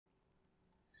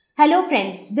Hello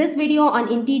friends, this video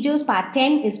on integers part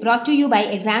 10 is brought to you by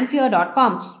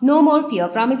examfear.com. No more fear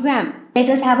from exam. Let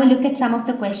us have a look at some of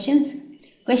the questions.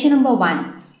 Question number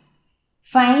 1.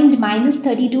 Find minus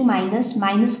 32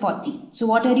 minus 40. So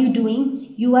what are you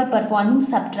doing? You are performing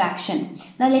subtraction.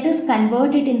 Now let us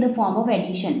convert it in the form of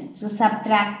addition. So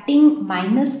subtracting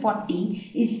minus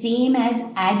 40 is same as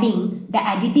adding the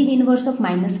additive inverse of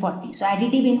minus 40. So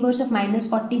additive inverse of minus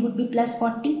 40 would be plus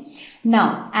 40.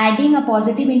 Now adding a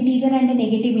positive integer and a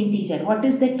negative integer. What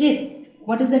is the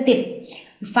tip?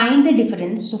 Find the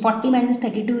difference. So 40 minus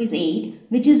 32 is 8.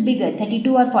 Which is bigger,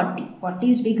 32 or 40?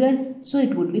 40 is bigger, so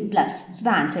it would be plus. So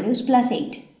the answer is plus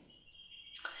 8.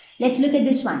 Let's look at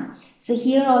this one. So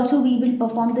here also we will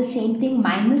perform the same thing,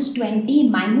 minus 20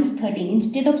 minus 13.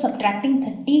 Instead of subtracting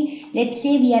 30, let's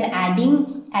say we are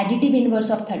adding additive inverse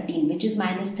of 13, which is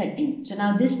minus 13. So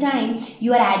now this time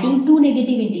you are adding two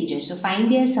negative integers. So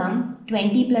find their sum.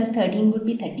 20 plus 13 would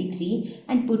be 33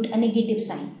 and put a negative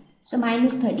sign. So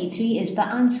minus 33 is the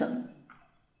answer.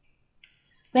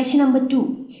 Question number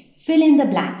 2. Fill in the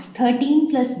blanks. 13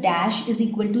 plus dash is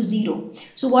equal to 0.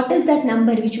 So what is that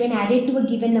number which when added to a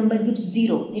given number gives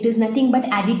 0? It is nothing but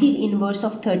additive inverse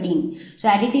of 13. So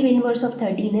additive inverse of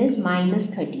 13 is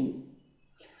minus 13.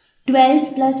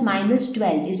 12 plus minus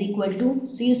 12 is equal to,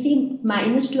 so you see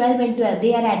minus 12 and 12,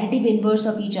 they are additive inverse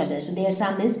of each other. So their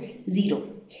sum is 0.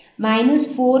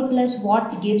 Minus 4 plus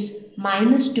what gives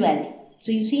minus 12.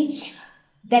 So you see,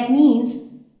 that means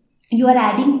you are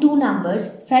adding two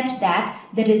numbers such that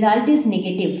the result is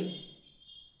negative.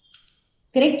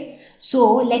 Correct?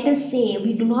 So let us say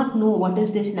we do not know what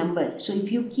is this number. So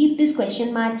if you keep this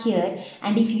question mark here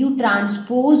and if you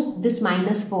transpose this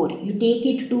minus 4, you take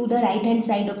it to the right hand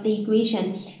side of the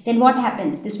equation, then what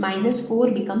happens? This minus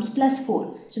 4 becomes plus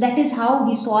 4. So that is how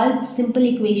we solve simple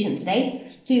equations,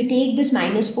 right? So you take this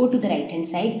minus 4 to the right hand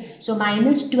side. So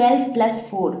minus 12 plus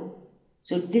 4.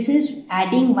 So this is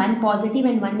adding one positive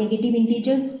and one negative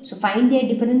integer. So find their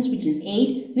difference, which is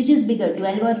 8. Which is bigger,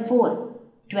 12 or 4?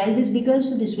 12 is bigger,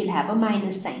 so this will have a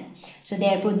minus sign. So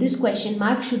therefore this question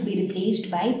mark should be replaced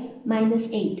by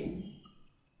minus 8.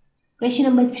 Question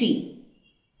number 3.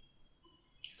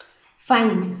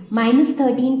 Find minus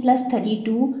 13 plus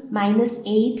 32 minus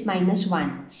 8 minus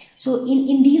 1. So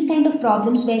in these kind of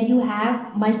problems where you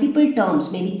have multiple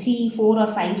terms, maybe 3, 4 or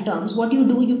 5 terms, what you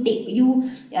do, you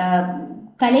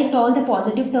collect all the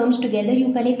positive terms together,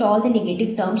 you collect all the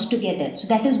negative terms together. So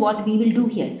that is what we will do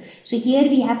here. So here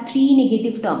we have 3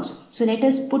 negative terms. So let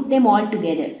us put them all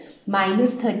together.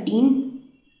 Minus 13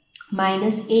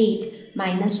 minus 8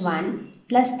 minus 1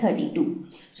 plus 32.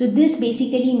 So this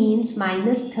basically means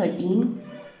minus 13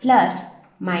 plus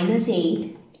minus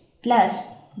 8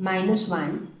 plus minus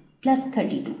 1 plus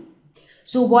 32.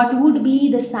 So what would be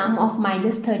the sum of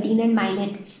minus 13 and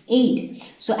minus 8?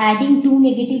 So adding two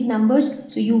negative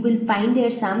numbers, so you will find their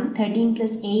sum. 13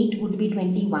 plus 8 would be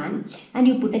 21 and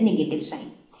you put a negative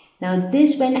sign. Now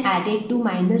this when added to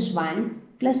minus 1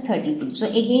 plus 32. So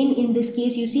again in this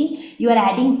case you see you are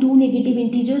adding two negative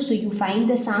integers, so you find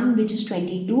the sum, which is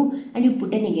 22, and you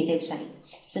put a negative sign.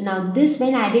 So now this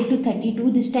when added to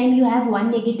 32, this time you have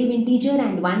one negative integer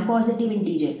and one positive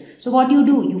integer. So what you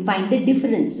do? You find the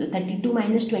difference. So 32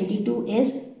 minus 22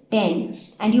 is 10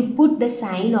 and you put the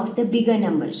sign of the bigger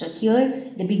number. So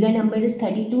here the bigger number is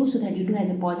 32, so 32 has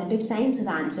a positive sign, so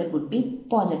the answer would be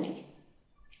positive.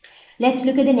 Let's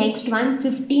look at the next one.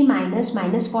 50 minus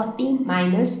 40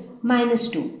 minus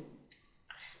 2.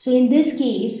 So in this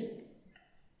case,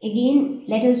 again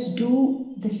let us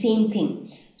do the same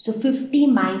thing. So 50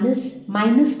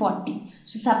 minus 40.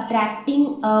 So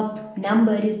subtracting a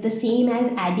number is the same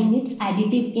as adding its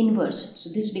additive inverse. So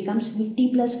this becomes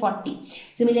 50 plus 40.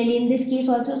 Similarly in this case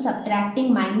also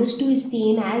subtracting minus 2 is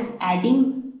same as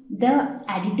adding the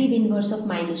additive inverse of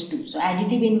minus 2. So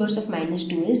additive inverse of minus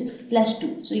 2 is plus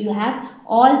 2. So you have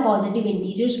all positive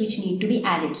integers which need to be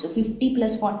added. So 50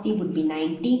 plus 40 would be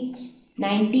 90.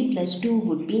 90 plus 2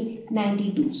 would be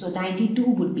 92. So 92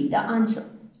 would be the answer.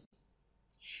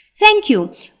 Thank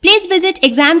you. Please visit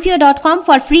examfear.com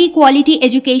for free quality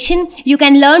education. You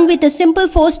can learn with a simple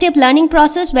 4-step learning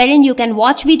process wherein you can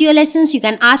watch video lessons, you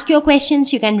can ask your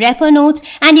questions, you can refer notes,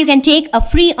 and you can take a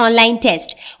free online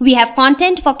test. We have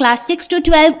content for class 6 to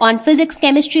 12 on physics,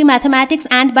 chemistry, mathematics,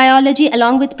 and biology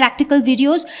along with practical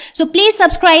videos. So please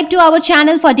subscribe to our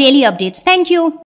channel for daily updates. Thank you.